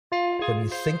when you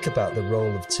think about the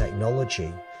role of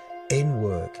technology in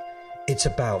work, it's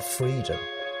about freedom,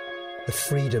 the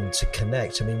freedom to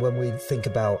connect. I mean, when we think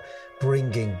about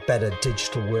bringing better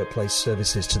digital workplace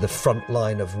services to the front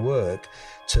line of work,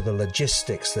 to the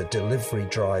logistics, the delivery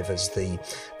drivers, the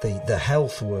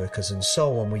health workers and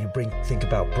so on, when you think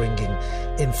about bringing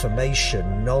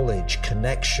information, knowledge,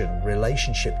 connection,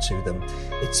 relationship to them,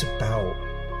 it's about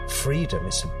freedom,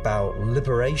 it's about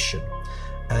liberation.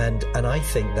 And I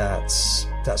think that's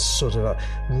sort of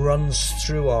runs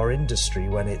through our industry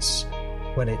when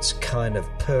it's kind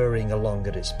of purring along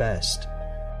at its best.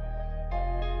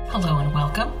 Hello and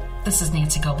welcome. This is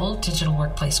Nancy Goebel, Digital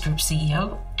Workplace Group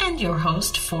CEO, and your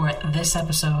host for this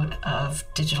episode of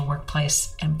Digital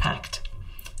Workplace Impact.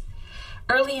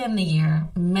 Early in the year,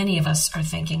 many of us are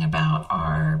thinking about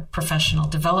our professional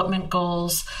development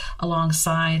goals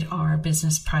alongside our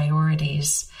business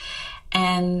priorities.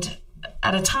 And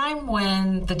at a time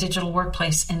when the digital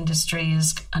workplace industry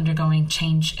is undergoing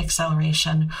change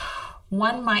acceleration,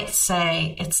 one might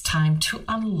say it's time to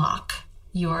unlock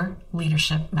your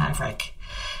leadership maverick.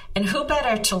 And who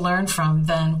better to learn from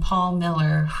than Paul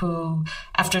Miller, who,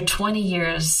 after 20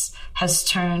 years, has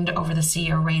turned over the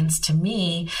CEO reins to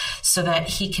me so that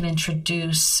he can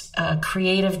introduce a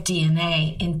creative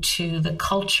DNA into the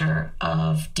culture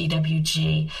of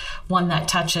DWG, one that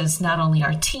touches not only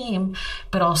our team,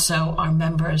 but also our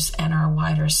members and our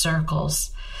wider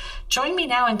circles. Join me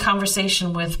now in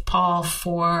conversation with Paul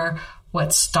for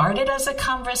what started as a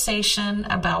conversation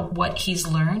about what he's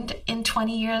learned in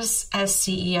 20 years as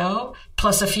CEO,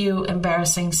 plus a few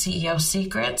embarrassing CEO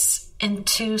secrets,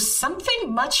 into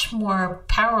something much more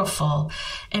powerful.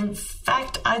 In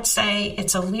fact, I'd say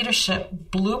it's a leadership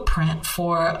blueprint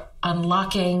for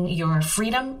unlocking your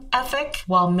freedom ethic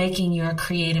while making your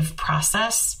creative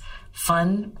process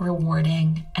fun,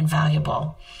 rewarding, and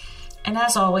valuable. And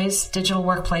as always, Digital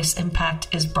Workplace Impact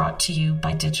is brought to you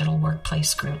by Digital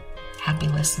Workplace Group. Happy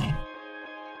listening.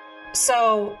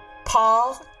 So,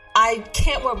 Paul, I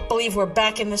can't believe we're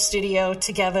back in the studio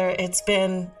together. It's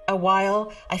been a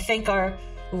while. I think our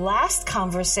last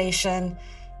conversation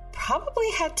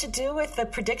probably had to do with the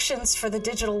predictions for the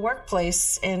digital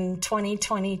workplace in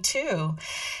 2022.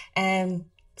 And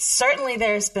certainly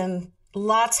there's been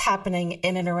lots happening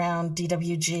in and around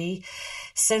DWG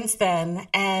since then.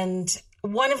 And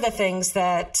one of the things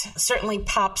that certainly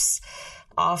pops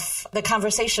off the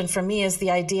conversation for me is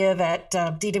the idea that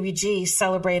DWG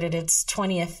celebrated its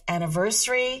 20th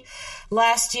anniversary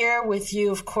last year with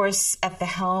you, of course, at the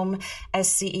helm as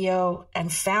CEO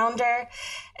and founder.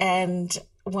 And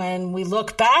when we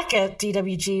look back at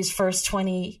DWG's first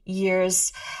 20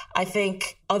 years, I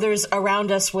think others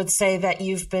around us would say that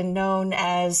you've been known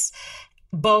as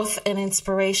both an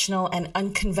inspirational and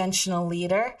unconventional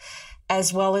leader,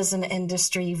 as well as an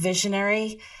industry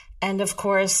visionary, and of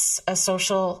course, a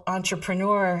social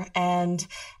entrepreneur. And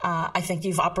I think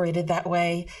you've operated that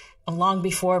way long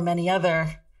before many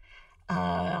other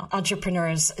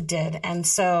entrepreneurs did. And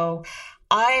so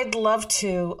I'd love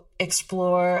to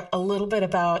explore a little bit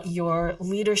about your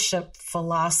leadership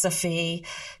philosophy,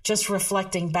 just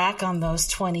reflecting back on those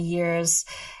 20 years,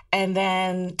 and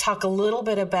then talk a little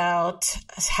bit about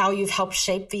how you've helped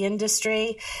shape the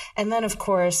industry. And then, of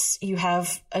course, you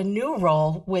have a new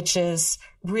role, which is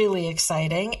really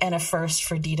exciting and a first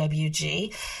for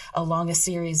DWG, along a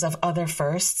series of other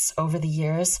firsts over the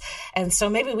years. And so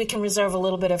maybe we can reserve a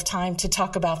little bit of time to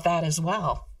talk about that as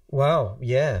well. Wow.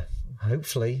 Yeah.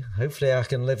 Hopefully I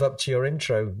can live up to your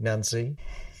intro, Nancy.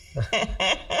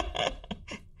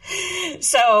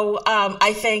 So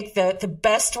I think that the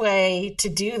best way to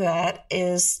do that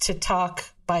is to talk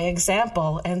by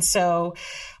example. And so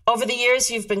over the years,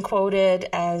 you've been quoted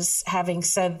as having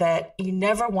said that you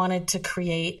never wanted to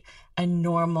create a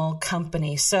normal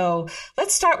company. So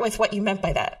let's start with what you meant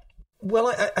by that.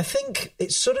 Well, I think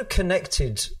it's sort of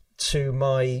connected to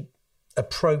my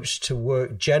approach to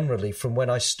work generally from when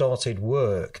I started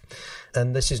work.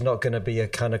 And this is not going to be a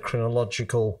kind of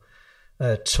chronological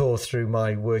tour through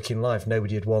my working life.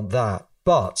 Nobody would want that.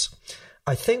 But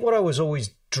I think what I was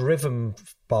always driven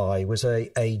by was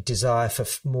a desire for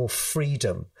more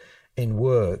freedom in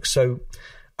work. So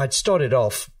I'd started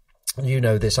off, you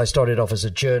know this, I started off as a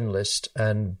journalist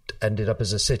and ended up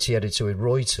as a city editor with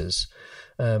Reuters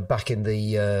back in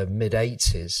the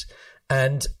mid-80s.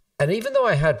 And even though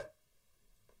I had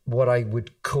what I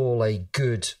would call a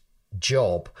good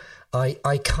job,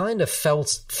 I kind of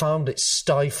found it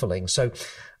stifling. So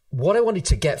what I wanted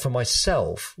to get for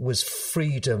myself was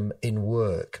freedom in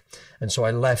work. And so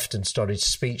I left and started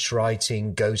speech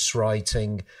writing, ghost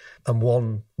writing, And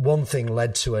one thing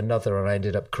led to another, and I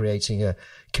ended up creating a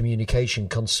communication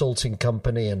consulting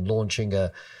company and launching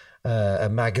a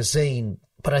magazine.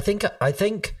 But I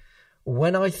think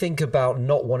when I think about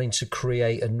not wanting to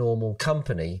create a normal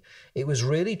company, it was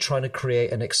really trying to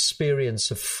create an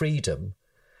experience of freedom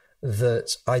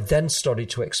that I then started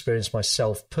to experience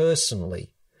myself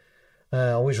personally.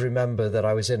 I always remember that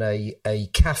I was in a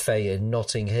cafe in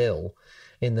Notting Hill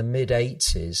in the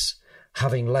mid-'80s,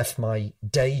 having left my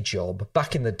day job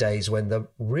back in the days when there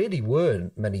really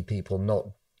weren't many people not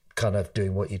kind of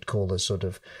doing what you'd call a sort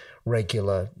of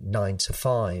regular 9 to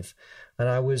 5. And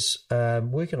I was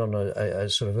working on a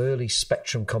sort of early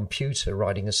Spectrum computer,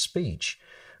 writing a speech.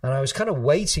 And I was kind of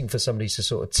waiting for somebody to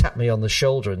sort of tap me on the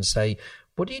shoulder and say,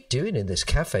 "What are you doing in this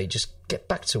cafe? Just get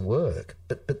back to work."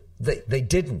 But they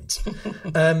didn't.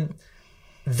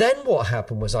 Then what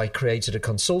happened was I created a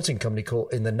consulting company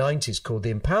in the 90s called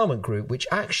the Empowerment Group, which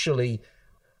actually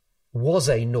was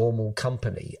a normal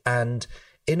company and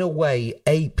in a way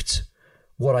aped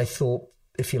what I thought,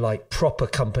 if you like, proper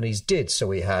companies did. So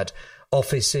we had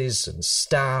offices and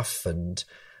staff and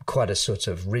quite a sort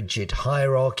of rigid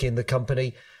hierarchy in the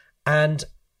company. And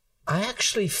I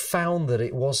actually found that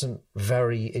it wasn't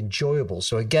very enjoyable.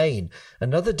 So again,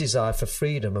 another desire for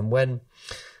freedom. And when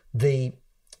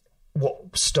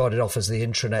what started off as the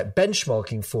Intranet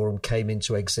Benchmarking Forum came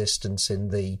into existence in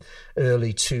the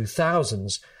early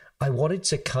 2000s, I wanted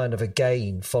to kind of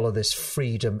again follow this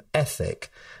freedom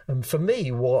ethic. And for me,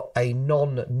 what a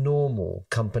non-normal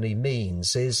company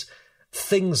means is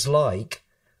things like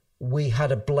we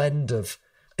had a blend of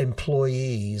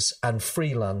employees and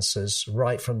freelancers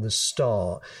right from the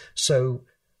start. So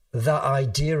that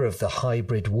idea of the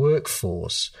hybrid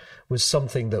workforce was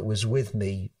something that was with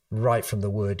me right from the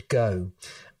word go.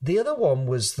 The other one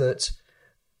was that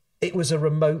it was a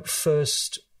remote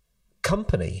first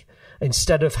company.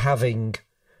 Instead of having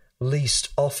leased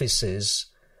offices,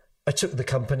 I took the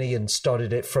company and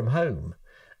started it from home,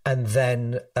 and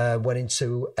then went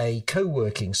into a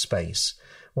co-working space,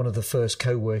 one of the first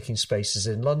co-working spaces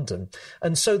in London.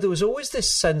 And so there was always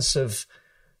this sense of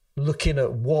looking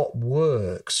at what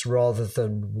works rather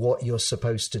than what you're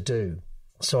supposed to do.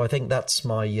 So I think that's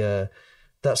my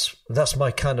that's my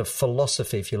kind of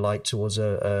philosophy, if you like, towards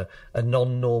a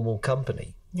non-normal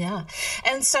company. Yeah.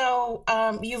 And so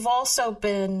you've also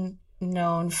been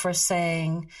known for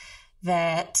saying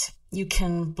that you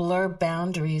can blur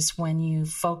boundaries when you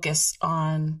focus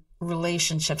on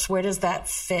relationships. Where does that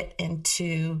fit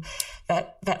into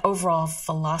that overall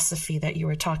philosophy that you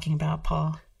were talking about,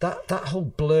 Paul? That whole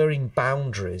blurring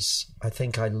boundaries, I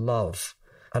think I love.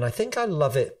 And I think I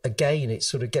love it, again, it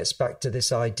sort of gets back to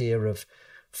this idea of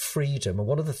freedom. And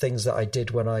one of the things that I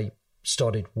did when I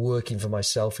started working for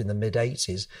myself in the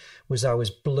mid-'80s was I was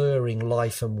blurring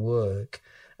life and work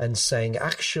and saying,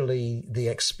 actually, the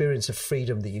experience of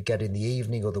freedom that you get in the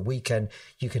evening or the weekend,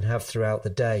 you can have throughout the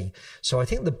day. So I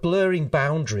think the blurring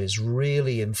boundaries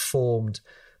really informed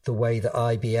the way that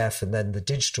IBF and then the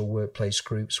digital workplace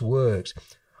groups worked.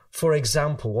 For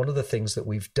example, one of the things that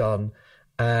we've done,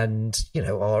 and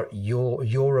your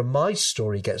and my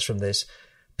story gets from this,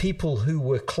 people who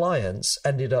were clients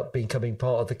ended up becoming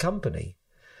part of the company.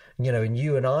 And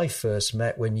you and I first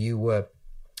met when you were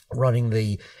running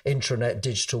the intranet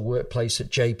digital workplace at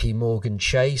JP Morgan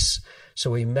Chase.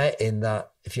 So we met in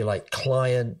that, if you like,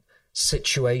 client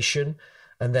situation.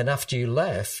 And then after you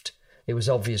left, it was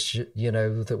obvious,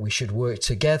 that we should work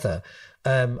together.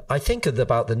 I think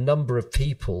about the number of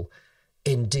people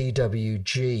in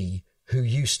DWG who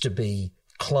used to be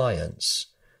clients.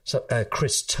 So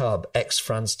Chris Tubb,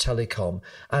 ex-France Telecom,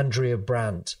 Andrea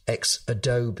Brandt,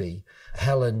 ex-Adobe,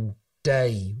 Helen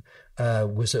Day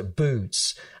was at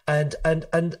Boots, and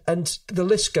the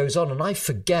list goes on, and I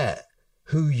forget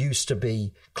who used to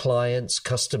be clients,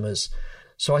 customers.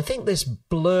 So I think this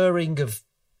blurring of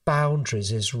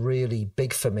boundaries is really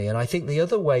big for me. And I think the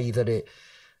other way that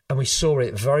and we saw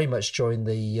it very much during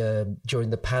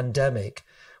the pandemic,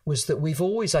 was that we've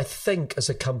always, I think, as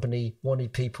a company,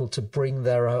 wanted people to bring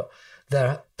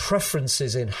their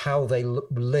preferences in how they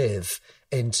live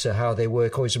into how they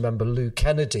work. I always remember Lou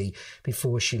Kennedy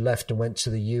before she left and went to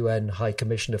the UN High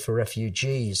Commissioner for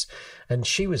Refugees, and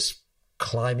she was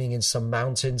climbing in some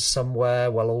mountains somewhere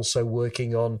while also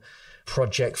working on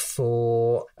project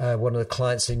for one of the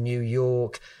clients in New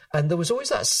York. And there was always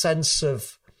that sense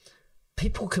of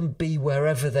people can be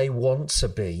wherever they want to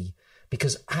be,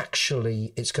 because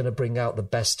actually it's going to bring out the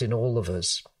best in all of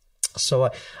us. So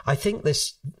I think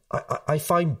I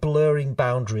find blurring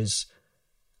boundaries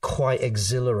quite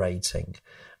exhilarating.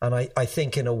 And I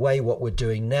think in a way what we're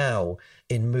doing now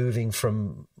in moving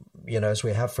from as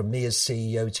we have from me as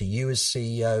CEO to you as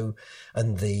CEO,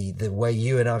 and the way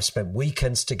you and I have spent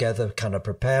weekends together kind of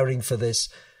preparing for this,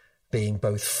 being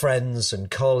both friends and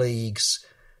colleagues.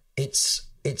 It's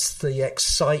the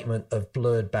excitement of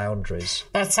blurred boundaries.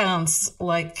 That sounds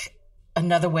like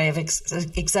another way of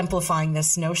exemplifying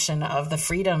this notion of the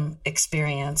freedom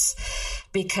experience,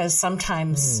 because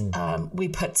sometimes we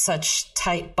put such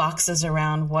tight boxes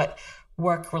around what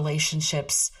work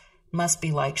relationships must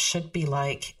be like, should be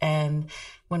like. And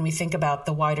when we think about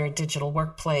the wider digital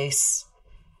workplace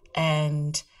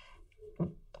and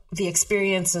the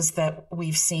experiences that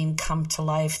we've seen come to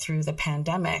life through the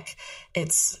pandemic,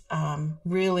 it's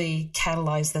really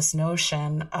catalyzed this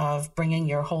notion of bringing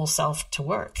your whole self to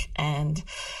work. And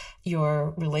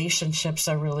your relationships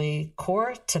are really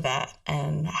core to that,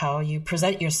 and how you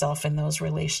present yourself in those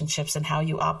relationships and how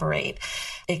you operate.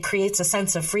 It creates a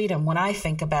sense of freedom. When I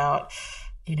think about,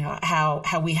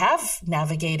 how we have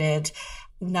navigated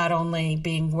not only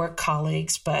being work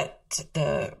colleagues, but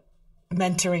the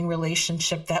mentoring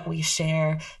relationship that we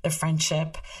share, the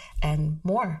friendship, and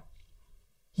more.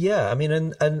 Yeah,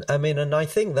 and I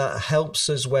think that helps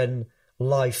us when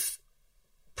life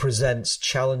presents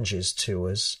challenges to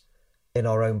us in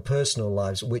our own personal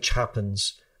lives, which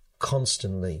happens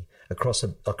constantly across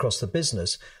the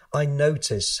business. I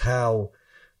notice how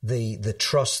the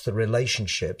trust, the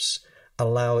relationships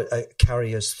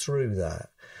carry us through that.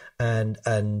 And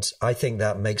I think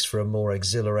that makes for a more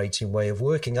exhilarating way of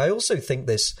working. I also think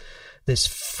this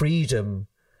freedom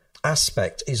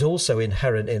aspect is also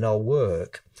inherent in our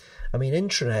work. I mean,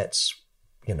 intranets,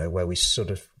 where we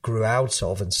sort of grew out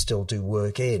of and still do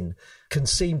work in, can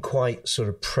seem quite sort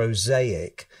of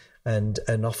prosaic and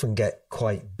often get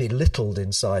quite belittled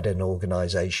inside an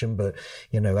organization. But,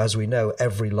 as we know,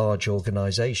 every large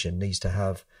organization needs to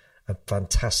have a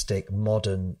fantastic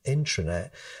modern intranet.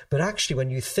 But actually,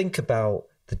 when you think about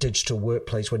the digital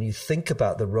workplace, when you think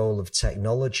about the role of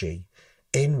technology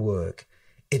in work,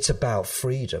 it's about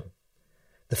freedom,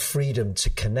 the freedom to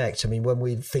connect. I mean, when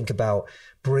we think about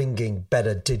bringing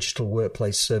better digital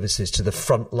workplace services to the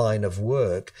front line of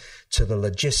work, to the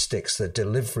logistics, the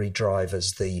delivery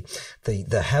drivers, the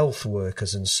health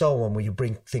workers, and so on, when you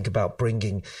think about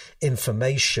bringing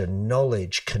information,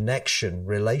 knowledge, connection,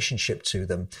 relationship to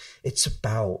them, it's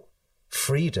about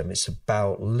freedom. It's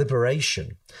about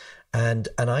liberation. And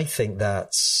I think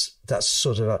that's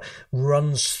sort of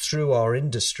runs through our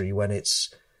industry when it's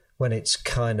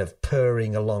kind of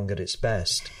purring along at its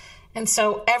best. And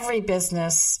so every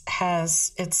business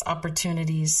has its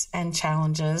opportunities and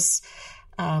challenges.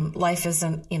 Life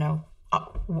isn't,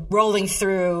 rolling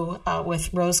through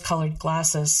with rose-colored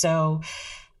glasses. So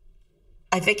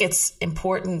I think it's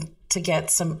important to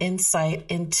get some insight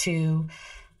into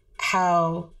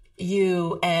how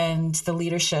you and the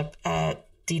leadership at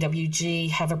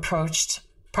DWG have approached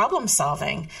problem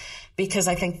solving, because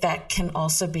I think that can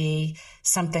also be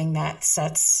something that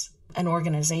sets an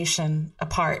organization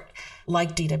apart,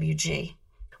 like DWG.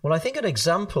 Well, I think an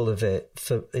example of it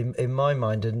in my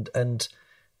mind, and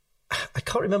I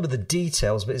can't remember the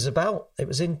details, but it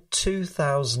was in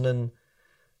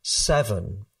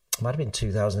 2007, it might have been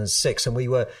 2006, and we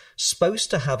were supposed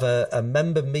to have a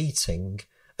member meeting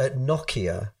at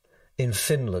Nokia in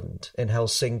Finland, in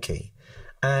Helsinki.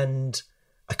 And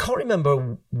I can't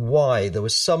remember why. There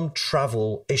was some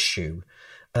travel issue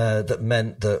that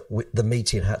meant that the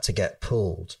meeting had to get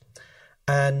pulled.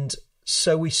 And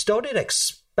so we started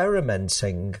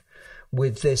experimenting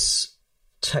with this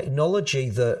technology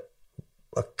that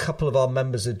a couple of our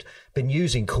members had been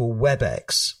using called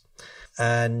WebEx.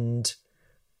 And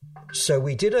so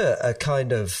we did a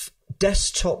kind of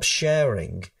desktop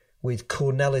sharing with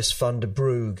Cornelis van der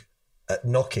Brug at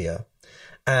Nokia.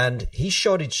 And he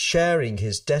started sharing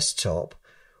his desktop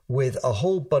with a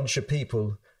whole bunch of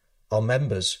people, our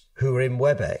members, who were in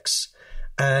WebEx.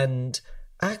 And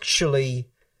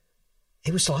actually,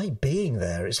 it was like being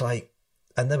there. It's like,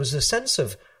 and there was a sense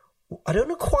of, I don't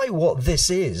know quite what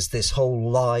this is, this whole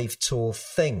live tour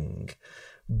thing,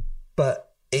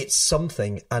 but it's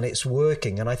something and it's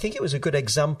working. And I think it was a good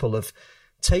example of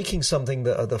taking something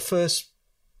that at the first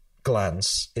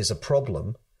glance is a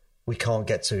problem. We can't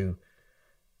get to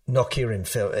Nokia in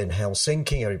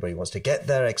Helsinki, everybody wants to get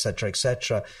there,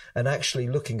 etc., and actually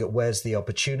looking at where's the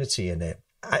opportunity in it.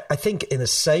 I think in the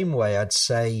same way, I'd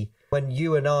say when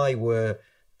you and I were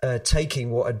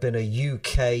taking what had been a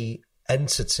UK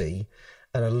entity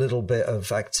and a little bit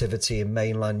of activity in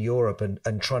mainland Europe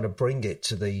and trying to bring it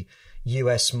to the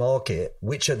US market,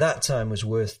 which at that time was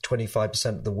worth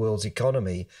 25% of the world's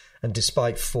economy, and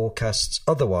despite forecasts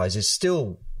otherwise is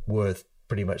still worth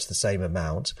pretty much the same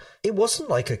amount. It wasn't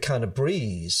like a kind of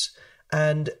breeze.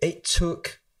 And it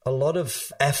took a lot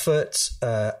of effort,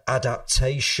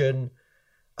 adaptation,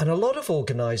 and a lot of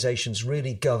organizations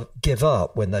really give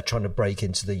up when they're trying to break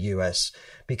into the US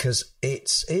because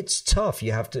it's tough.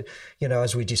 You have to,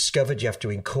 as we discovered, you have to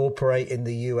incorporate in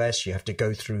the US. You have to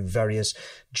go through various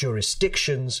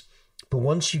jurisdictions. But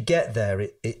once you get there,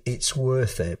 it's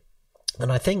worth it.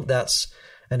 And I think that's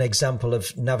an example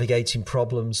of navigating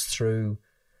problems through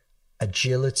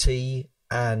agility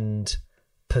and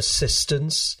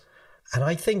persistence. And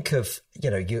I think of,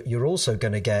 you're also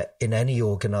going to get in any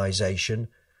organization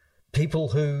people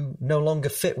who no longer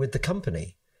fit with the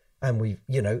company. And we,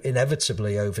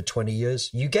 inevitably over 20 years,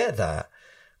 you get that.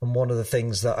 And one of the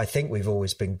things that I think we've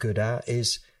always been good at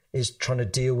is trying to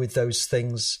deal with those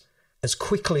things as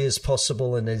quickly as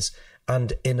possible and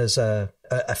in as a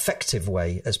effective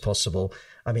way as possible.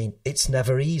 I mean, it's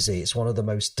never easy. It's one of the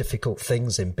most difficult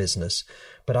things in business.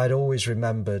 But I'd always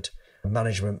remembered a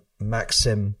management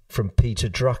maxim from Peter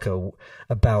Drucker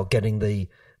about getting the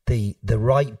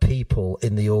right people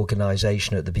in the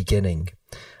organization at the beginning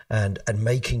and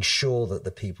making sure that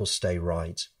the people stay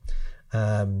right.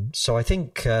 So I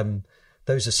think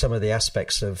those are some of the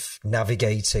aspects of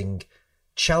navigating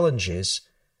challenges.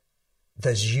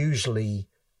 There's usually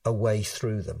a way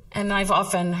through them. And I've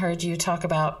often heard you talk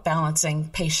about balancing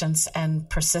patience and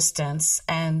persistence,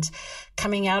 and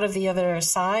coming out of the other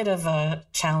side of a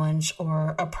challenge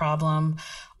or a problem.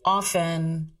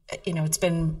 Often, it's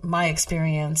been my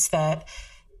experience that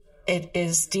it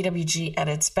is DWG at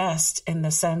its best in the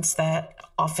sense that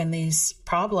often these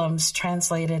problems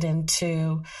translated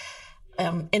into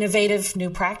innovative new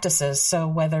practices. So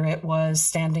whether it was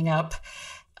standing up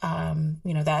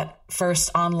that first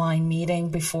online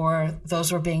meeting before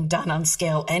those were being done on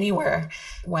scale anywhere,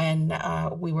 when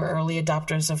we were early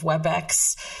adopters of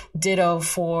WebEx, ditto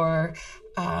for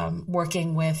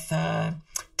working with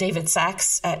David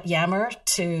Sachs at Yammer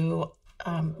to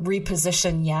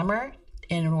reposition Yammer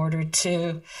in order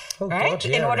to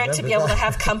be able to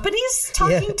have companies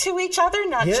talking to each other,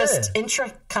 not just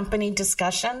intra-company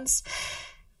discussions.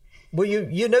 Well,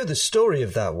 you know the story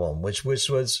of that one, which was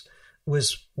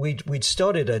we'd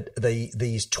started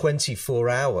these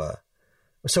 24-hour.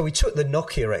 So we took the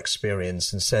Nokia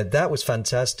experience and said, that was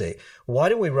fantastic. Why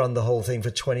don't we run the whole thing for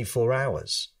 24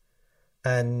 hours?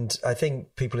 And I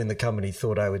think people in the company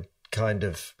thought I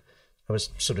was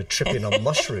sort of tripping on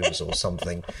mushrooms or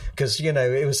something, because,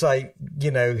 it was like,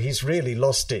 he's really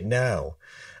lost it now.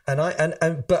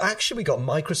 But actually we got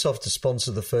Microsoft to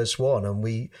sponsor the first one, and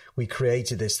we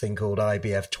created this thing called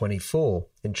IBF 24,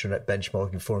 Internet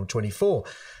Benchmarking Forum 24.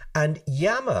 And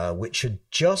Yammer, which had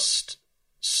just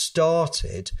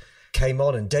started, came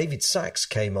on, and David Sachs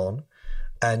came on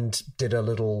and did a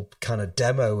little kind of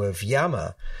demo of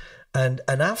Yammer. And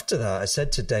after that, I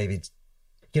said to David,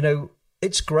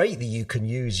 it's great that you can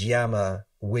use Yammer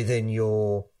within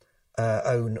your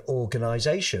own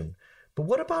organization. But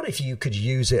what about if you could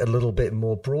use it a little bit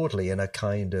more broadly in a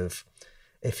kind of,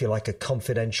 if you like, a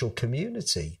confidential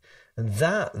community? And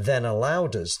that then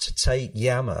allowed us to take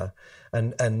Yammer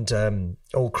and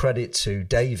all credit to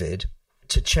David,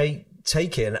 to take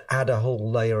it and add a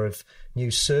whole layer of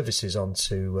new services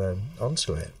onto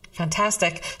it.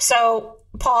 Fantastic. So,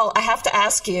 Paul, I have to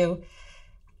ask you,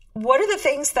 what are the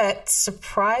things that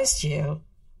surprised you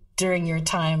during your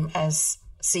time as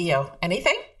CEO?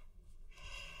 Anything?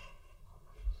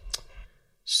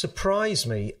 Surprise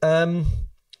me. I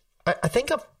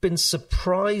think I've been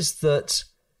surprised that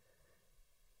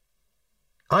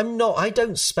I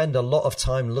don't spend a lot of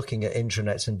time looking at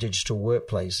intranets and digital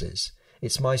workplaces.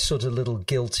 It's my sort of little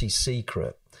guilty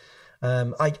secret.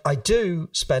 I do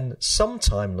spend some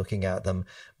time looking at them,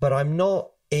 but I'm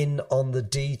not in on the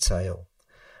detail.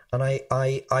 And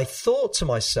I thought to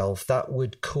myself that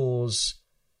would cause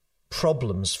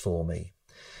problems for me.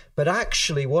 But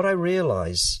actually, what I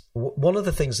realize, one of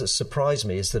the things that surprised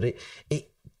me is that it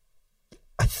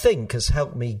I think, has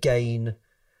helped me gain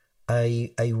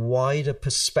a wider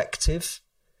perspective,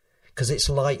 because it's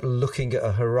like looking at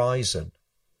a horizon.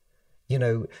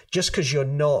 Just because you're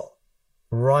not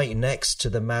right next to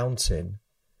the mountain,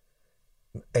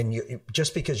 and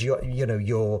just because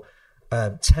you're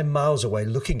 10 miles away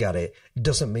looking at it,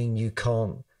 doesn't mean you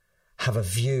can't have a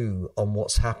view on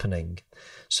what's happening.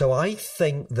 So I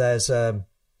think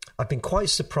I've been quite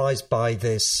surprised by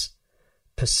this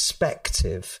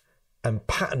perspective and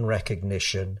pattern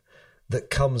recognition that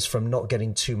comes from not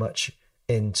getting too much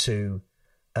into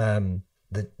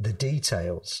the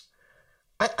details.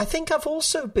 I think I've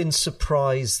also been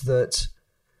surprised that,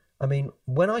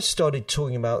 when I started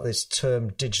talking about this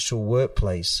term digital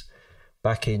workplace,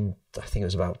 back in, I think it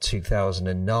was about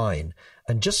 2009,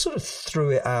 and just sort of threw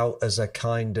it out as a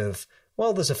kind of,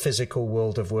 well, there's a physical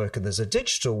world of work and there's a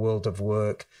digital world of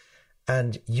work,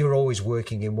 and you're always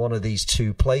working in one of these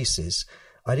two places.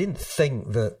 I didn't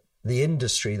think that the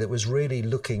industry that was really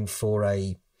looking for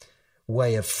a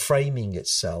way of framing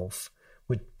itself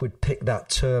would pick that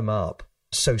term up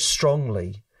so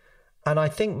strongly. And I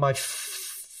think my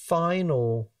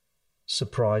final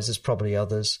surprise, there's probably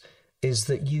others, is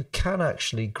that you can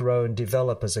actually grow and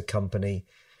develop as a company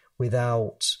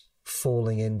without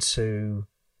falling into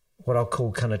what I'll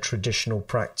call kind of traditional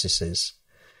practices.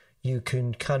 You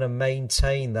can kind of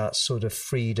maintain that sort of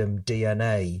freedom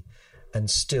DNA and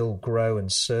still grow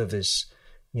and service,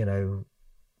 you know,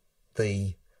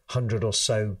 the 100 or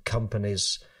so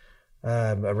companies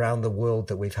around the world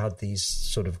that we've had these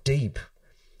sort of deep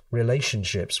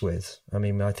relationships with. I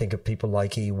mean, I think of people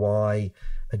like EY,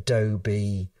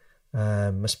 Adobe,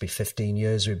 must be 15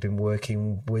 years we've been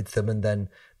working with them, and then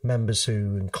members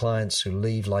and clients who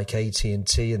leave like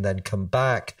AT&T and then come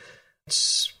back.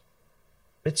 It's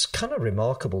kind of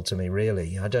remarkable to me,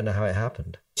 really. I don't know how it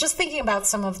happened. Just thinking about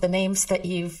some of the names that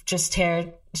you've just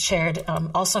shared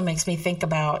also makes me think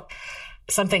about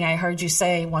something I heard you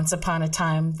say once upon a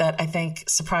time that I think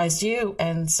surprised you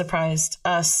and surprised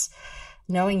us,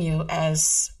 knowing you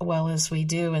as well as we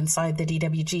do inside the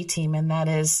DWG team, and that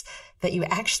is that you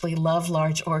actually love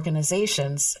large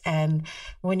organizations. And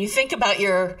when you think about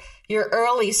your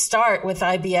early start with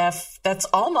IBF, that's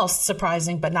almost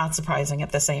surprising, but not surprising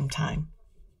at the same time.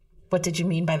 What did you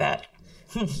mean by that?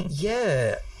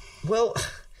 Yeah, well,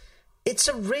 it's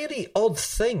a really odd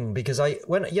thing because I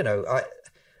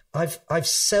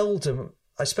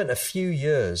spent a few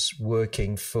years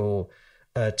working for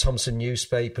Thomson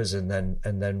Newspapers and then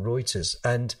Reuters,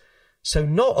 and so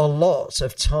not a lot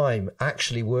of time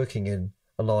actually working in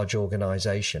a large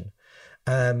organization,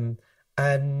 and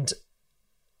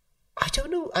I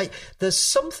don't know. There's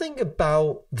something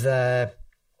about their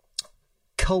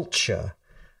culture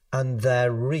and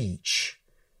their reach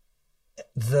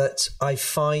that I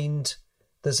find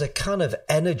there's a kind of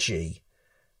energy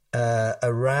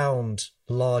around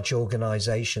large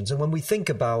organizations. And when we think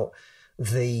about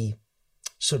the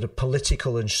sort of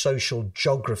political and social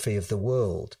geography of the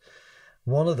world,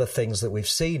 one of the things that we've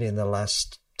seen in the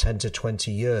last 10 to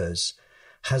 20 years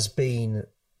has been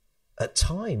at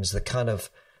times the kind of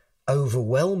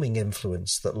overwhelming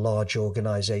influence that large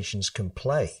organizations can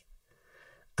play.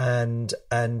 But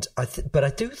I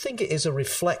do think it is a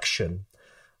reflection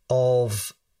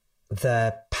of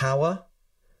their power,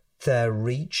 their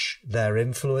reach, their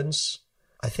influence.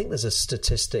 I think there's a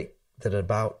statistic that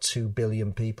about 2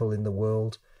 billion people in the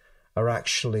world are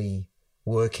actually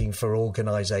working for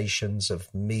organizations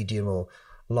of medium or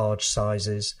large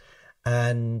sizes.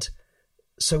 And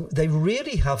so they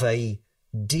really have a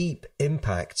deep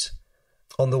impact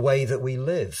on the way that we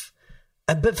live.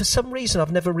 But for some reason,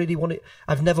 I've never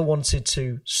wanted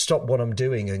to stop what I'm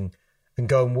doing and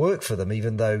go and work for them,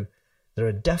 even though there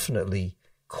are definitely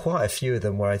quite a few of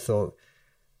them where I thought,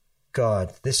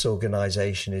 God, this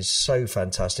organization is so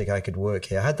fantastic, I could work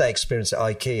here. I had that experience at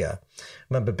IKEA. I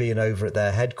remember being over at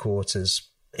their headquarters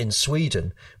in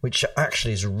Sweden, which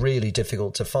actually is really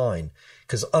difficult to find,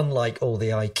 because unlike all the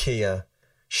IKEA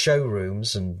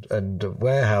showrooms and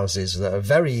warehouses that are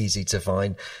very easy to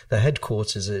find, the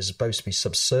headquarters is supposed to be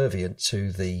subservient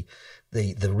to the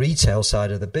retail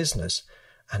side of the business.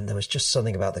 And there was just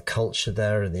something about the culture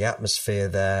there and the atmosphere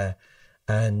there.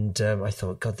 And I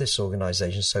thought, God, this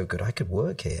organization is so good, I could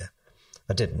work here.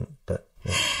 I didn't, but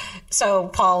yeah. So,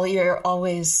 Paul, you're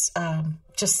always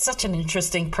just such an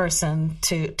interesting person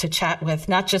to chat with,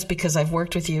 not just because I've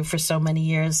worked with you for so many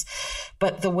years,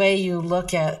 but the way you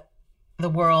look at the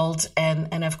world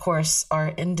and of course,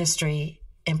 our industry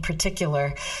in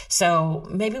particular. So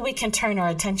maybe we can turn our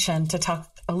attention to talk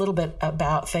a little bit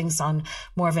about things on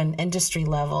more of an industry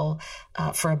level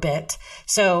for a bit.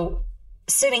 So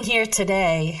sitting here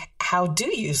today, how do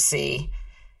you see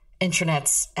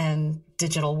intranets and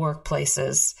digital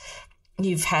workplaces?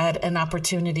 You've had an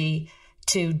opportunity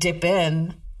to dip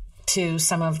in to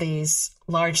some of these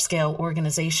large-scale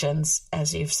organizations,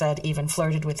 as you've said, even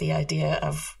flirted with the idea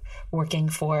of working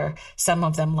for some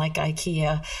of them like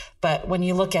IKEA. But when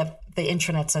you look at the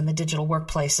intranets and the digital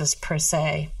workplaces per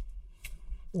se.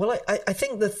 Well, I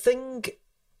think the thing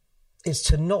is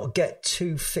to not get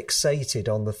too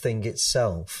fixated on the thing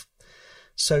itself.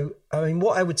 So, I mean,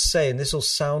 what I would say, and this will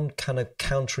sound kind of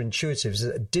counterintuitive, is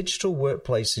that digital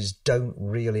workplaces don't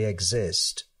really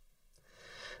exist.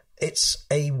 It's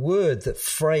a word that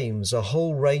frames a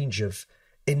whole range of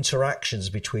interactions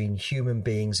between human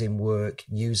beings in work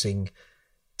using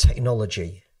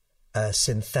technology,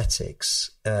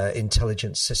 synthetics,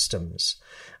 intelligent systems.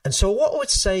 And so what I would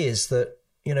say is that,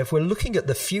 if we're looking at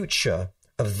the future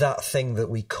of that thing that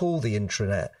we call the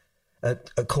intranet,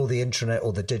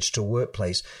 or the digital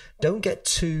workplace, don't get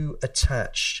too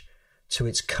attached to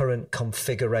its current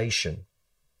configuration.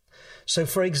 So,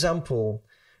 for example,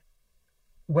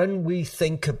 when we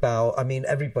think about,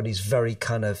 everybody's very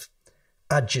kind of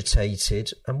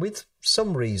agitated, and with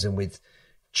some reason, with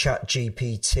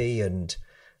ChatGPT and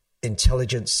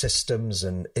intelligent systems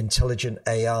and intelligent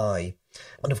AI.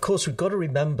 And of course, we've got to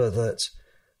remember that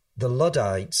the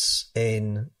Luddites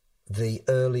in the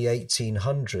early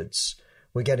 1800s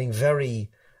were getting very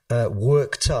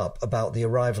worked up about the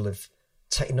arrival of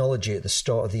technology at the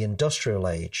start of the industrial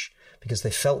age, because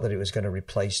they felt that it was going to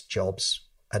replace jobs.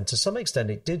 And to some extent,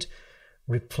 it did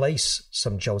replace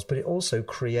some jobs, but it also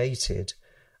created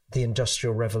the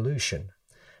Industrial Revolution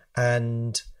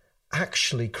and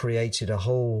actually created a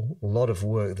whole lot of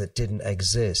work that didn't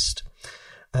exist.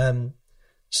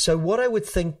 So what I would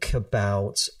think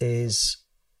about is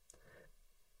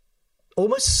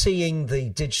almost seeing the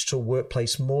digital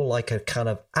workplace more like a kind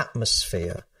of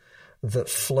atmosphere that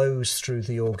flows through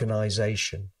the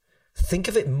organization. Think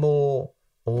of it more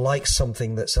like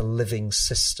something that's a living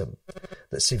system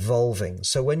that's evolving.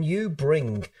 So when you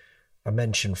bring, I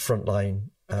mentioned frontline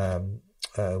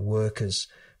workers,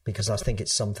 because I think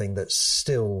it's something that's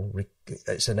still,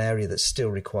 it's an area that still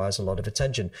requires a lot of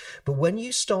attention. But when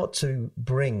you start to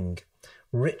bring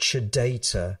richer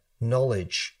data,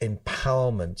 knowledge,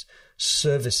 empowerment,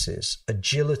 services,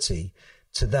 agility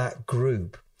to that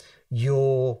group,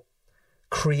 you're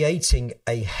creating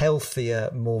a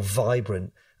healthier, more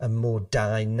vibrant and more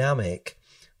dynamic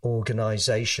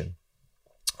organization.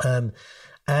 So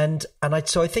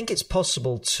I think it's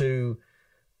possible to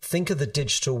think of the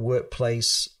digital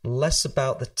workplace less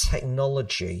about the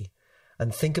technology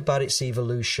and think about its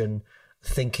evolution,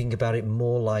 thinking about it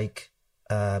more like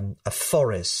a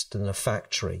forest than a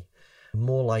factory,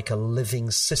 more like a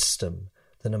living system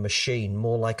than a machine,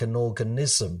 more like an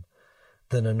organism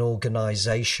than an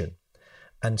organization,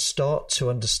 and start to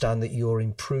understand that you're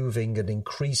improving and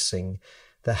increasing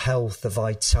the health, the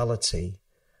vitality,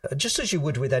 just as you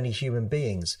would with any human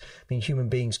beings. Human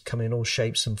beings come in all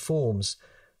shapes and forms,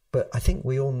 but I think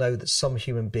we all know that some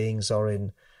human beings are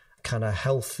in kind of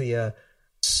healthier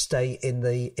state in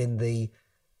the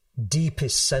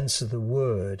deepest sense of the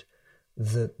word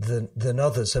than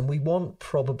others. And we want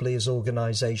probably as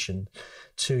organization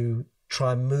to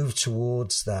try and move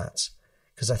towards that,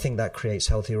 because I think that creates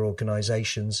healthier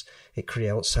organizations, it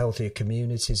creates healthier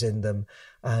communities in them,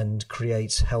 and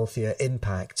creates healthier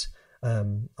impact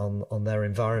on their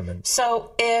environment.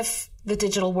 So if the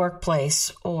digital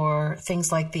workplace or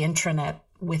things like the intranet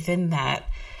within that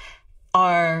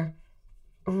are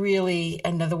really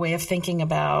another way of thinking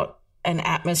about an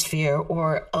atmosphere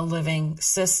or a living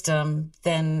system,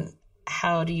 then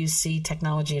how do you see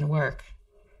technology and work?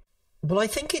 Well, I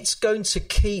think it's going to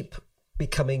keep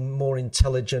becoming more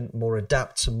intelligent, more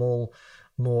adaptable,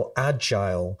 more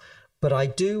agile. But I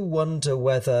do wonder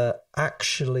whether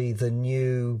actually the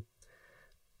new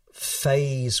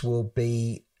phase will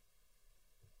be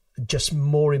just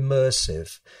more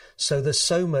immersive. So there's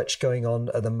so much going on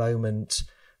at the moment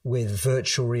with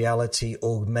virtual reality,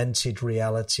 augmented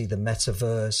reality, the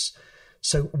metaverse.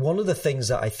 So one of the things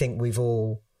that I think we've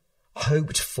all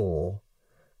hoped for,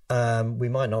 we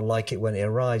might not like it when it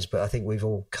arrives, but I think we've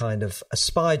all kind of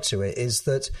aspired to it, is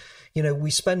that,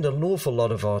 we spend an awful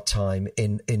lot of our time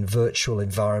in virtual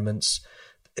environments,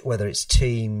 whether it's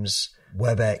Teams,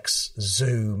 WebEx,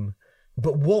 Zoom.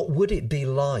 But what would it be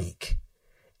like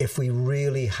if we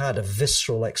really had a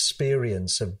visceral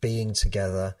experience of being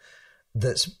together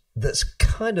that's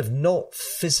kind of not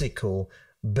physical,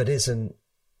 but isn't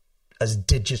as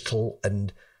digital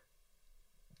and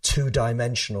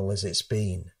two-dimensional as it's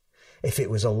been, if it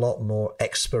was a lot more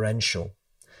experiential?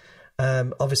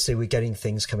 Obviously, we're getting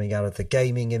things coming out of the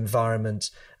gaming environment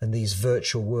and these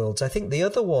virtual worlds. I think the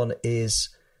other one is,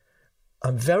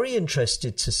 I'm very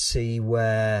interested to see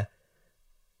where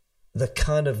the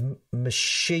kind of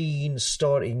machine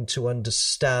starting to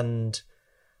understand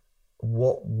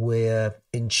what we're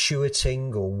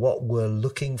intuiting or what we're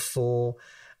looking for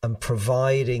and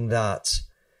providing that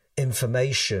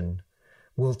information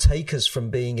will take us from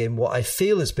being in what I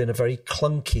feel has been a very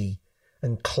clunky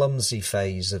and clumsy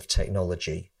phase of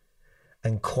technology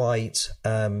and quite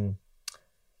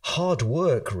hard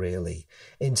work, really,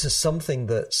 into something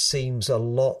that seems a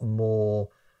lot more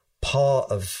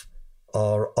part of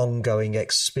our ongoing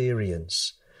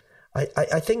experience.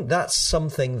 I think that's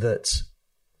something that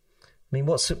mean,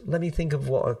 let me think of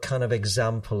what a kind of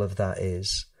example of that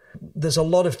is. There's a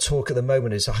lot of talk at the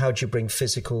moment is how do you bring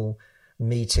physical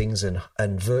meetings and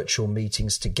virtual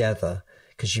meetings together?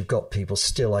 Because you've got people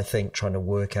still, I think, trying to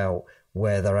work out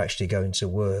where they're actually going to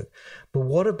work. But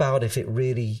what about if it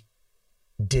really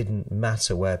didn't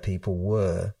matter where people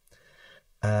were?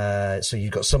 So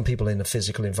you've got some people in a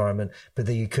physical environment, but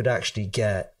then you could actually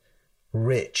get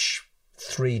rich,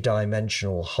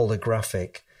 three-dimensional,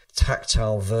 holographic,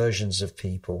 tactile versions of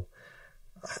people.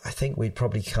 I think we'd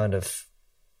probably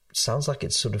sounds like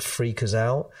it's sort of freak us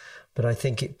out, but I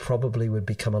think it probably would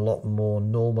become a lot more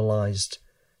normalized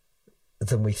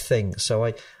than we think.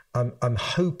 So I'm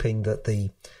hoping that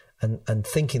and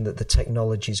thinking that the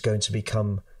technology is going to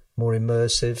become more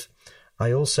immersive.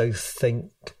 I also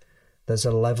think there's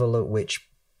a level at which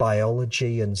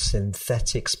biology and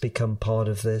synthetics become part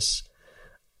of this.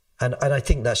 And I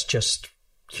think that's just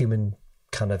human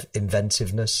kind of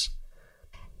inventiveness.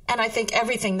 And I think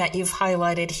everything that you've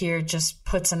highlighted here just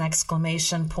puts an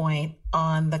exclamation point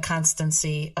on the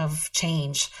constancy of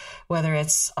change, whether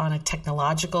it's on a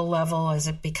technological level as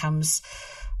it becomes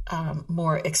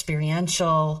more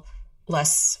experiential,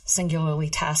 less singularly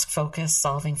task-focused,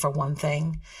 solving for one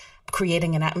thing,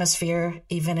 creating an atmosphere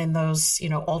even in those,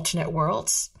 alternate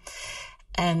worlds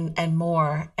and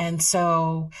more. And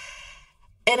so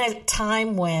in a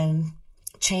time when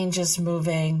change is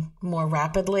moving more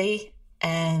rapidly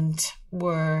and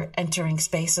we're entering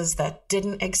spaces that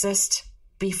didn't exist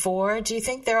before, do you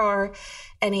think there are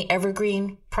any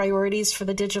evergreen priorities for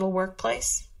the digital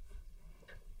workplace?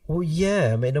 Well,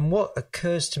 yeah. I mean, and what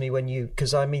occurs to me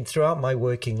because throughout my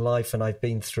working life, and I've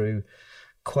been through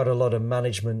quite a lot of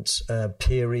management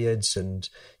periods and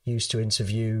used to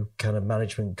interview kind of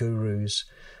management gurus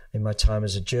in my time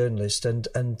as a journalist. And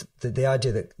the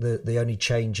idea that the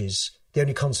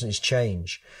only constant is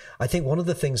change. I think one of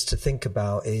the things to think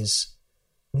about is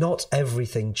not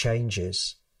everything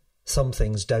changes. Some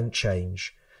things don't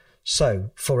change.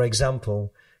 So, for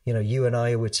example, you and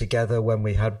I were together when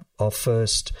we had our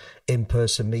first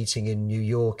in-person meeting in New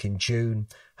York in June,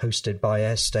 hosted by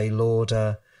Estee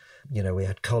Lauder. We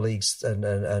had colleagues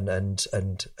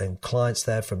and clients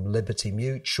there from Liberty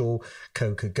Mutual,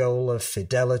 Coca-Cola,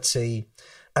 Fidelity,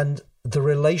 and the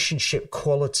relationship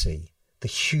quality, the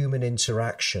human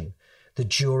interaction, the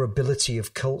durability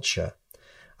of culture.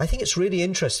 I think it's really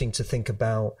interesting to think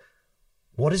about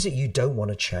what is it you don't want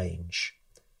to change?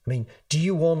 I mean, do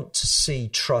you want to see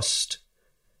trust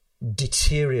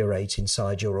deteriorate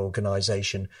inside your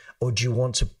organization, or do you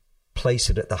want to place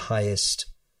it at the highest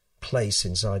place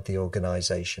inside the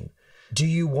organization? Do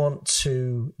you want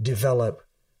to develop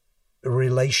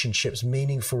relationships,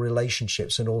 meaningful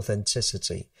relationships and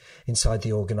authenticity inside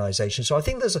the organization? So I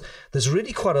think there's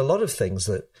really quite a lot of things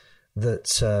that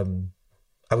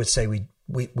I would say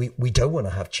we don't want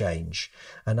to have change.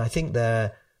 And I think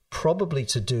they're probably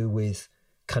to do with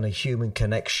kind of human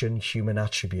connection, human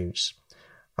attributes.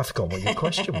 I forgot what your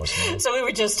question was now. So we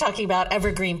were just talking about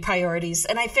evergreen priorities.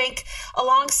 And I think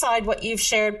alongside what you've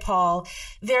shared, Paul,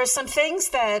 there are some things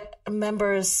that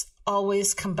members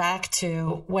always come back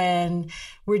to when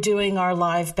we're doing our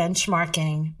live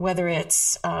benchmarking, whether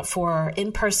it's for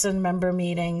in-person member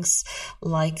meetings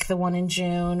like the one in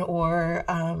June or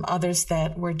others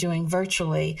that we're doing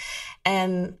virtually.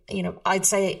 And, I'd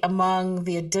say among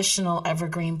the additional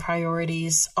evergreen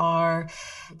priorities are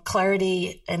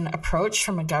clarity and approach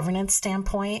from a governance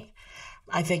standpoint.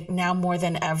 I think now more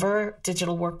than ever,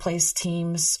 digital workplace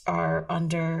teams are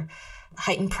under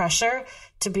heightened pressure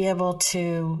to be able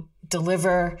to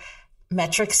deliver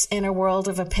metrics in a world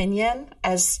of opinion,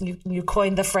 as you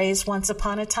coined the phrase once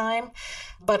upon a time,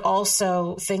 but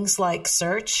also things like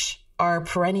search are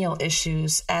perennial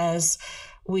issues as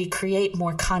we create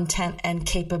more content and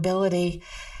capability.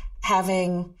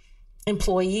 Having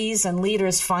employees and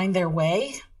leaders find their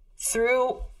way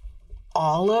through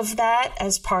all of that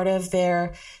as part of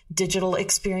their digital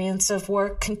experience of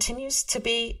work continues to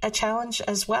be a challenge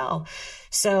as well.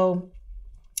 So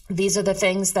these are the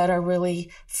things that are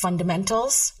really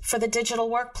fundamentals for the digital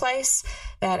workplace,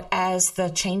 that as the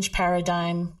change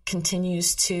paradigm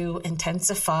continues to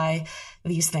intensify,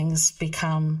 these things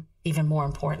become even more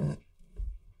important.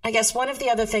 I guess one of the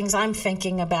other things I'm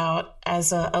thinking about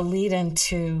as a lead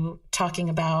into talking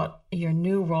about your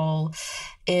new role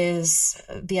is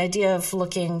the idea of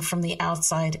looking from the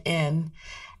outside in.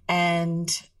 And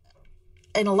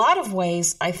in a lot of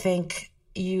ways, I think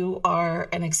you are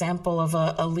an example of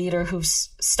a leader who's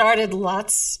started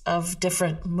lots of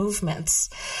different movements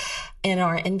in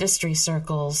our industry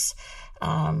circles.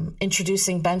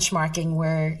 introducing benchmarking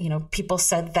where, people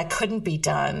said that couldn't be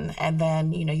done. And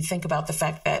then, you think about the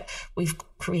fact that we've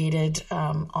created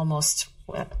almost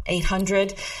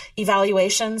 800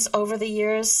 evaluations over the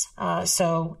years.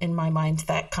 So in my mind,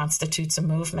 that constitutes a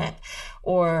movement.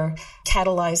 Or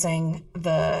catalyzing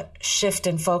the shift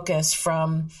in focus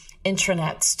from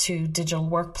intranets to digital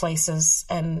workplaces.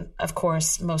 And of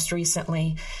course, most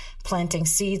recently, planting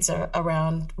seeds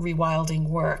around rewilding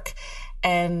work.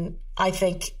 And I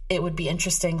think it would be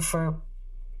interesting for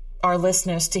our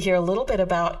listeners to hear a little bit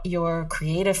about your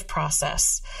creative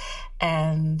process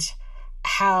and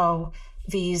how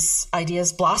these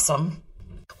ideas blossom.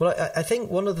 Well, I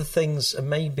think one of the things, and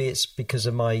maybe it's because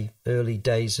of my early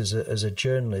days as a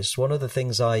journalist, one of the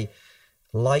things I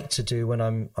like to do when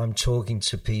I'm talking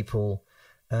to people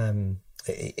in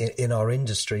our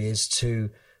industry is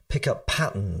to pick up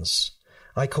patterns.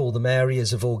 I call them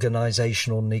areas of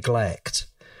organizational neglect,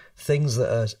 things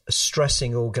that are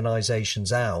stressing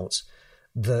organizations out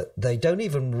that they don't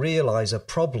even realize are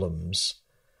problems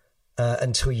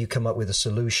until you come up with a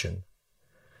solution.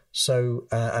 So,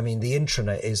 the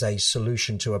intranet is a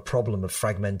solution to a problem of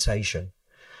fragmentation.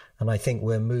 And I think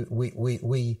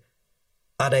we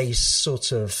at a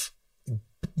sort of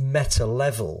meta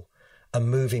level are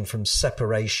moving from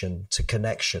separation to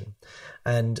connection.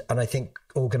 And I think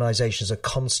organizations are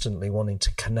constantly wanting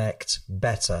to connect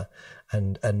better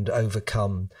and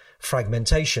overcome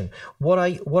fragmentation. What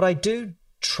I do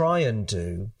try and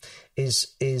do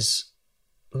is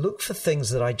look for things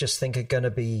that I just think are going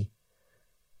to be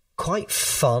quite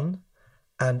fun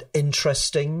and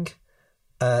interesting,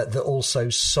 that also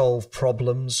solve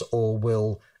problems or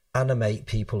will animate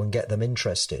people and get them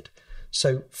interested.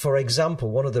 So, for example,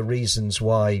 one of the reasons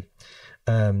why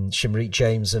Shimrit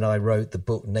James and I wrote the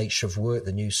book Nature of Work,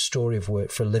 the new story of work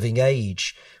for a living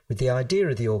age, with the idea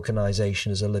of the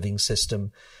organization as a living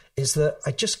system, is that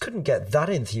I just couldn't get that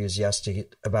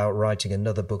enthusiastic about writing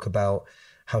another book about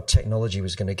how technology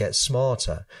was going to get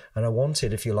smarter. And I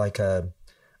wanted, if you like, a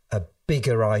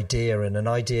bigger idea and an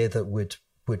idea that would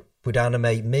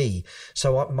animate me.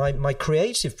 So my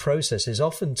creative process is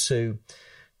often to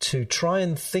try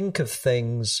and think of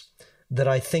things that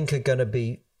I think are going to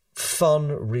be fun,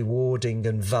 rewarding,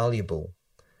 and valuable.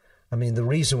 I mean, the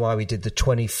reason why we did the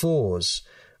 24s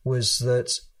was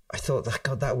that I thought,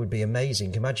 God, that would be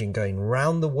amazing. Imagine going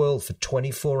around the world for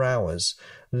 24 hours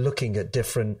looking at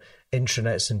different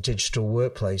intranets and digital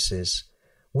workplaces.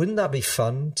 Wouldn't that be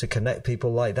fun to connect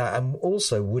people like that? And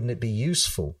also, wouldn't it be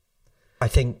useful? I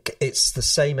think it's the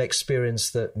same experience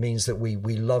that means that we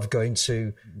love going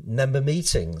to member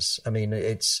meetings. I mean,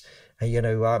 it's,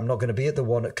 I'm not going to be at the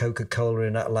one at Coca-Cola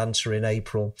in Atlanta in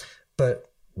April, but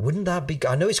wouldn't that be,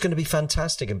 I know it's going to be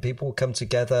fantastic and people will come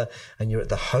together and you're at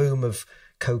the home of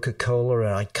Coca-Cola,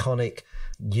 an iconic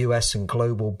US and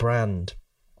global brand.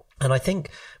 And I think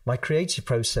my creative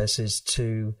process is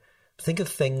to think of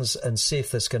things and see if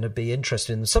there's going to be interest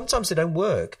in them. Sometimes they don't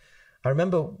work. I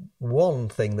remember one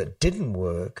thing that didn't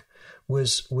work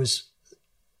was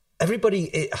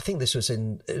everybody, I think it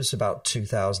was about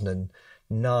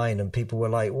 2009, and people were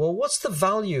like, well, what's the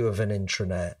value of an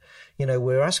intranet?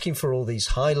 We're asking for all these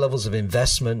high levels of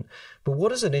investment, but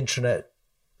what is an intranet's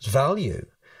value?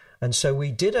 And so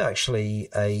we did actually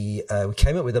we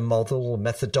came up with a model, a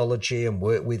methodology, and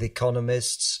worked with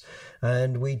economists,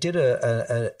 and we did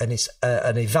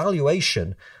an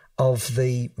evaluation of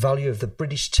the value of the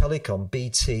British Telecom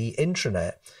BT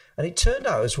intranet, and it turned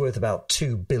out it was worth about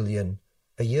 $2 billion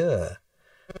a year.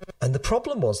 And the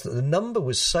problem was that the number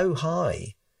was so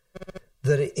high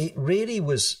that it really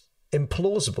was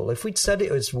implausible. If we'd said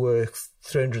it was worth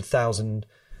 $300,000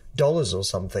 or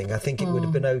something, I think it would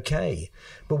have been okay.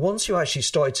 But once you actually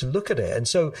started to look at it, and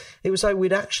so it was like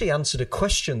we'd actually answered a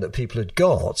question that people had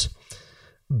got,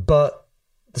 but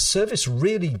the service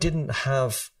really didn't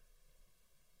have.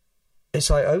 It's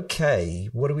like, okay,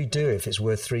 what do we do if it's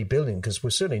worth $3 billion? Because we're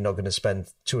certainly not going to spend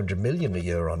 $200 million a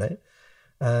year on it.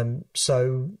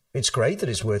 So it's great that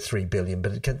it's worth $3 billion,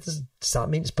 but does that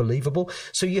mean it's believable?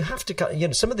 So you have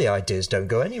to, some of the ideas don't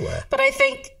go anywhere. But I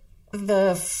think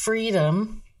the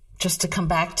freedom, just to come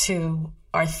back to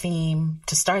our theme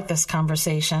to start this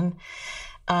conversation,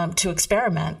 to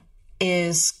experiment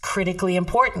is critically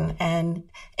important. And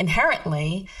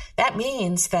inherently, that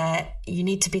means that you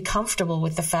need to be comfortable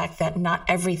with the fact that not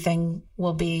everything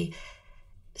will be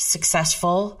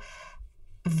successful.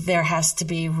 There has to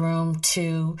be room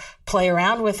to play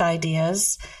around with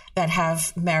ideas that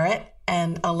have merit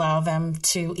and allow them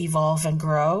to evolve and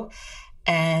grow,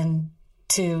 and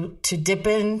to dip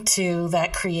into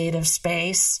that creative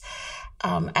space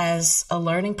as a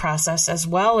learning process, as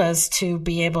well as to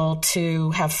be able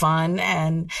to have fun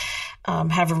and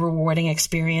have a rewarding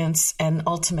experience, and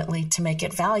ultimately to make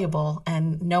it valuable.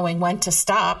 And knowing when to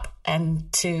stop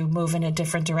and to move in a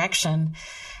different direction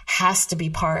has to be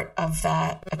part of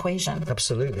that equation.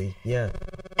 Absolutely, yeah.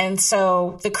 And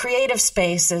so the creative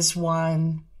space is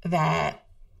one that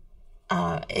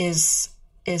is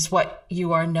what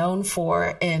you are known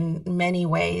for in many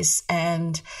ways.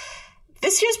 And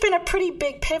this year's been a pretty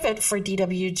big pivot for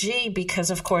DWG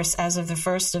because, of course, as of the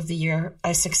first of the year,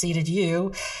 I succeeded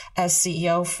you as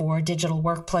CEO for Digital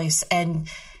Workplace, and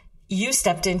you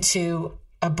stepped into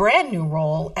a brand new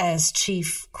role as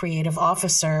Chief Creative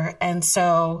Officer. And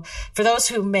so for those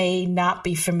who may not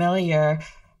be familiar,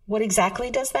 what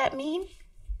exactly does that mean?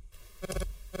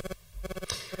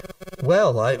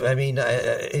 Well, I mean,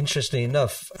 interestingly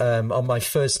enough, on my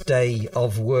first day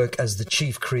of work as the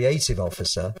Chief Creative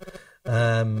Officer,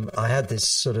 I had this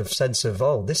sort of sense of,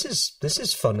 this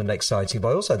is fun and exciting, but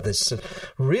I also had this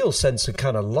real sense of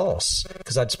kind of loss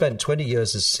because I'd spent 20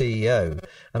 years as CEO,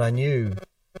 and I knew,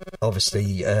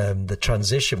 obviously, the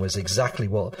transition was exactly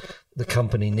what the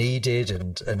company needed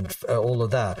and all of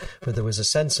that. But there was a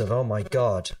sense of, oh my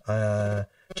God,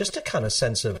 just a kind of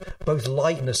sense of both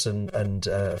lightness and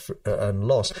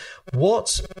loss.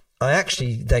 What I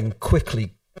actually then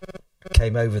quickly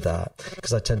came over that,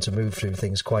 because I tend to move through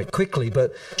things quite quickly.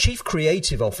 But Chief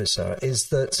Creative Officer is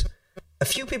that a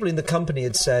few people in the company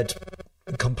had said,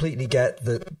 completely get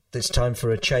that it's time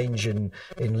for a change in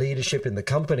leadership in the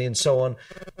company and so on.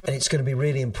 And it's going to be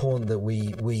really important that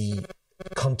we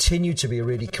continue to be a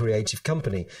really creative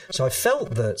company. So I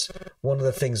felt that one of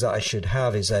the things that I should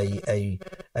have is a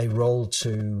role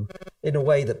to, in a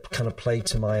way that kind of played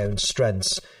to my own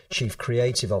strengths, Chief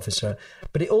Creative Officer.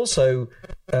 But it also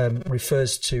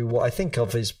refers to what I think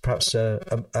of as perhaps a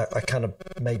kind of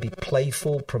maybe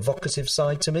playful, provocative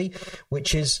side to me,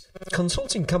 which is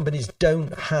consulting companies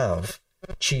don't have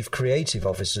Chief Creative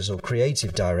Officers or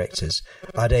creative directors.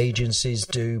 Ad agencies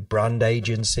do, brand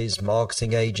agencies,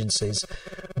 marketing agencies,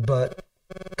 but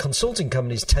consulting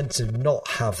companies tend to not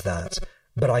have that.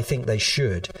 But I think they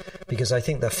should, because I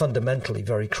think they're fundamentally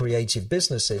very creative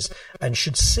businesses and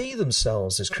should see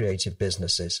themselves as creative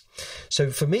businesses.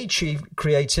 So for me, Chief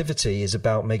Creativity is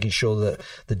about making sure that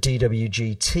the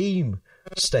DWG team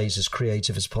stays as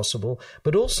creative as possible,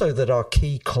 but also that our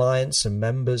key clients and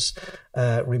members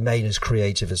remain as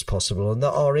creative as possible, and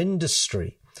that our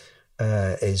industry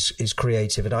is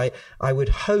creative. And I would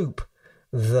hope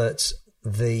that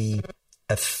the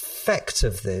effect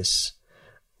of this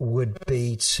would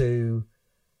be to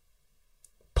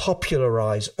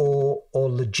popularize or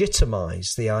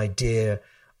legitimize the idea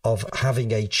of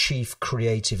having a Chief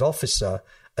Creative Officer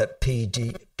at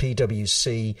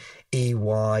PwC,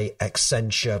 EY,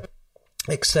 Accenture,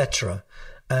 etc.,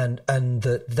 and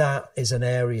that is an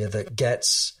area that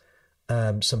gets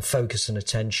some focus and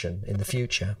attention in the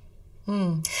future.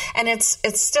 And it's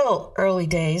still early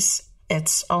days.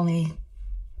 It's only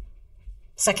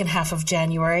second half of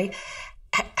January.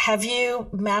 Have you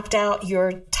mapped out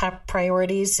your top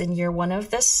priorities in year one of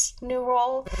this new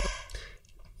role?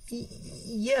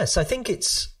 Yes, I think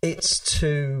it's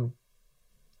to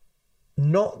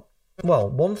not, well,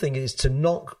 one thing is to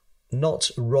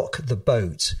not rock the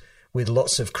boat with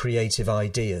lots of creative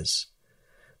ideas,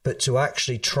 but to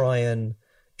actually try and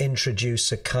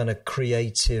introduce a kind of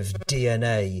creative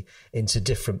DNA into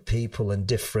different people and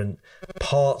different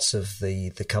parts of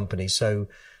the company. So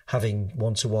having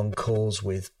one-to-one calls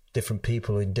with different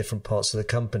people in different parts of the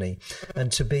company, and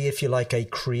to be, if you like, a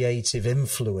creative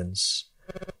influence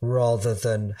rather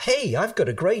than, hey, I've got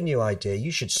a great new idea,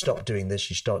 you should stop doing this,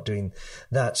 you start doing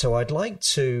that. So I'd like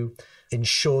to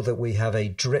ensure that we have a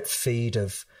drip feed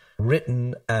of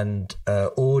written and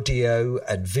audio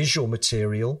and visual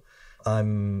material.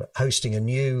 I'm hosting a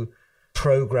new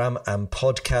program and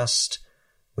podcast,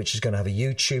 which is going to have a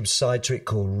YouTube side to it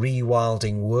called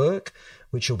Rewilding Work,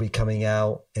 which will be coming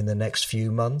out in the next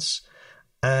few months.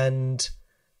 And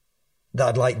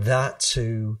I'd like that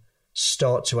to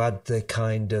start to add the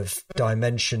kind of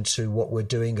dimension to what we're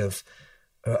doing of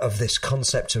this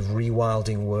concept of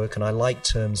rewilding work. And I like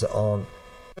terms that aren't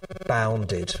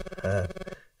bounded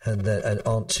and that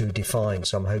aren't too defined.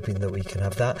 So I'm hoping that we can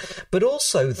have that. But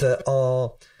also that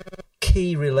our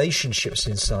key relationships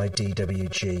inside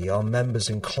DWG, our members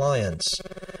and clients,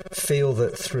 feel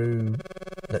that through,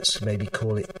 let's maybe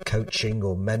call it coaching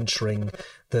or mentoring,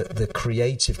 that the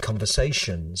creative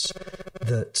conversations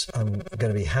that I'm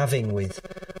going to be having with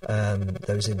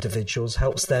those individuals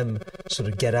helps them sort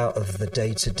of get out of the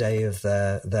day-to-day of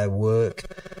their work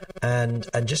and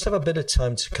just have a bit of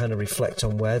time to kind of reflect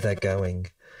on where they're going.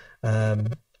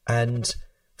 And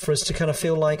for us to kind of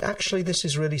feel like, actually, this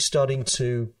is really starting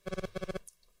to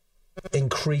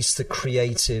increase the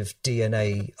creative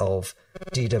DNA of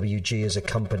DWG as a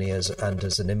company and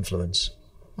as an influence.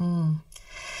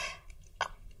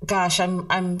 Gosh,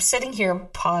 I'm sitting here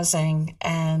pausing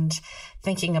and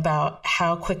thinking about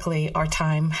how quickly our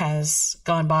time has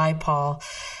gone by, Paul.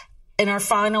 In our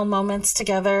final moments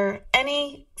together,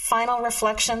 any final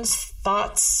reflections,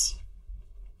 thoughts,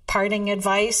 parting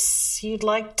advice you'd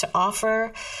like to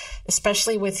offer,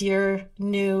 especially with your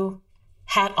new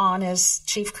hat on as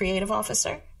Chief Creative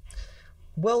Officer?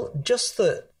 Well, just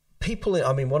that people,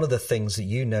 I mean, one of the things that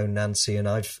you know, Nancy, and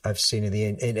I've seen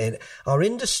in our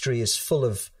industry is full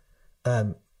of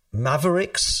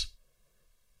mavericks,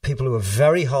 people who are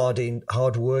very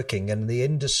hardworking, and the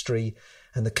industry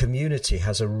and the community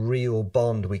has a real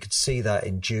bond. We could see that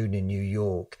in June in New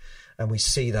York, and we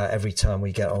see that every time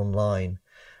we get online.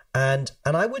 And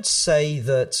I would say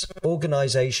that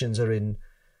organizations are in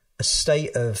a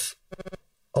state of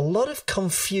a lot of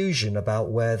confusion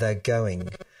about where they're going.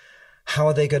 How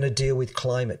are they going to deal with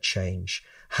climate change?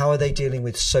 How are they dealing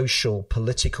with social,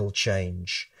 political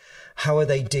change? How are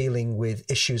they dealing with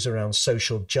issues around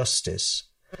social justice?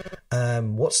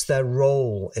 What's their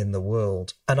role in the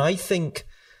world? And I think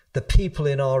the people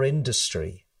in our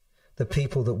industry, the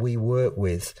people that we work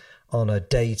with on a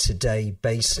day-to-day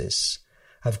basis,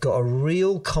 have got a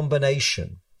real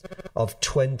combination of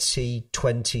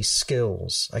 2020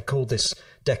 skills. I call this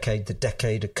decade the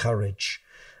decade of courage.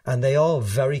 And they are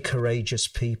very courageous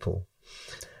people.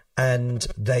 And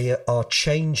they are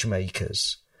change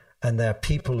makers. And they're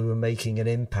people who are making an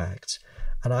impact.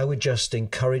 And I would just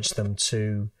encourage them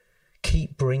to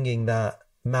keep bringing that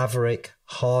maverick,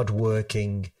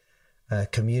 hardworking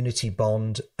community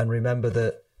bond. And remember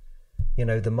that, you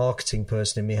know, the marketing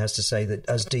person in me has to say that,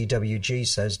 as DWG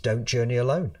says, don't journey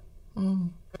alone.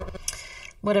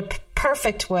 What a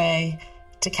perfect way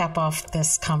to cap off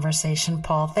this conversation,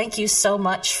 Paul. Thank you so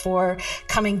much for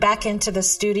coming back into the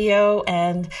studio,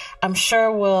 and I'm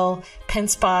sure we'll pin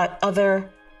spot other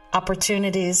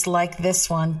opportunities like this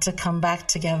one to come back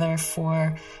together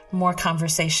for more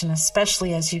conversation,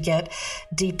 especially as you get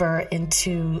deeper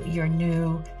into your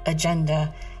new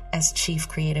agenda as Chief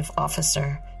Creative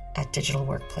Officer at Digital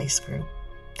Workplace Group.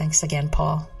 Thanks again,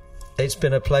 Paul. It's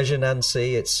been a pleasure,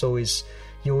 Nancy. It's always,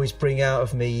 you always bring out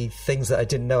of me things that I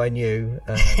didn't know I knew.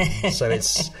 So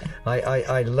it's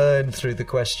I learn through the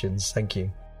questions. Thank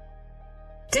you.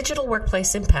 Digital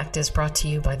Workplace Impact is brought to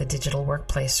you by the Digital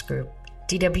Workplace Group.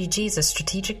 DWG is a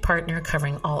strategic partner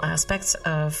covering all aspects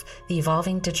of the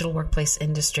evolving digital workplace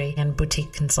industry and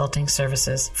boutique consulting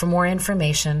services. For more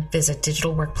information, visit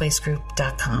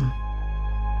digitalworkplacegroup.com.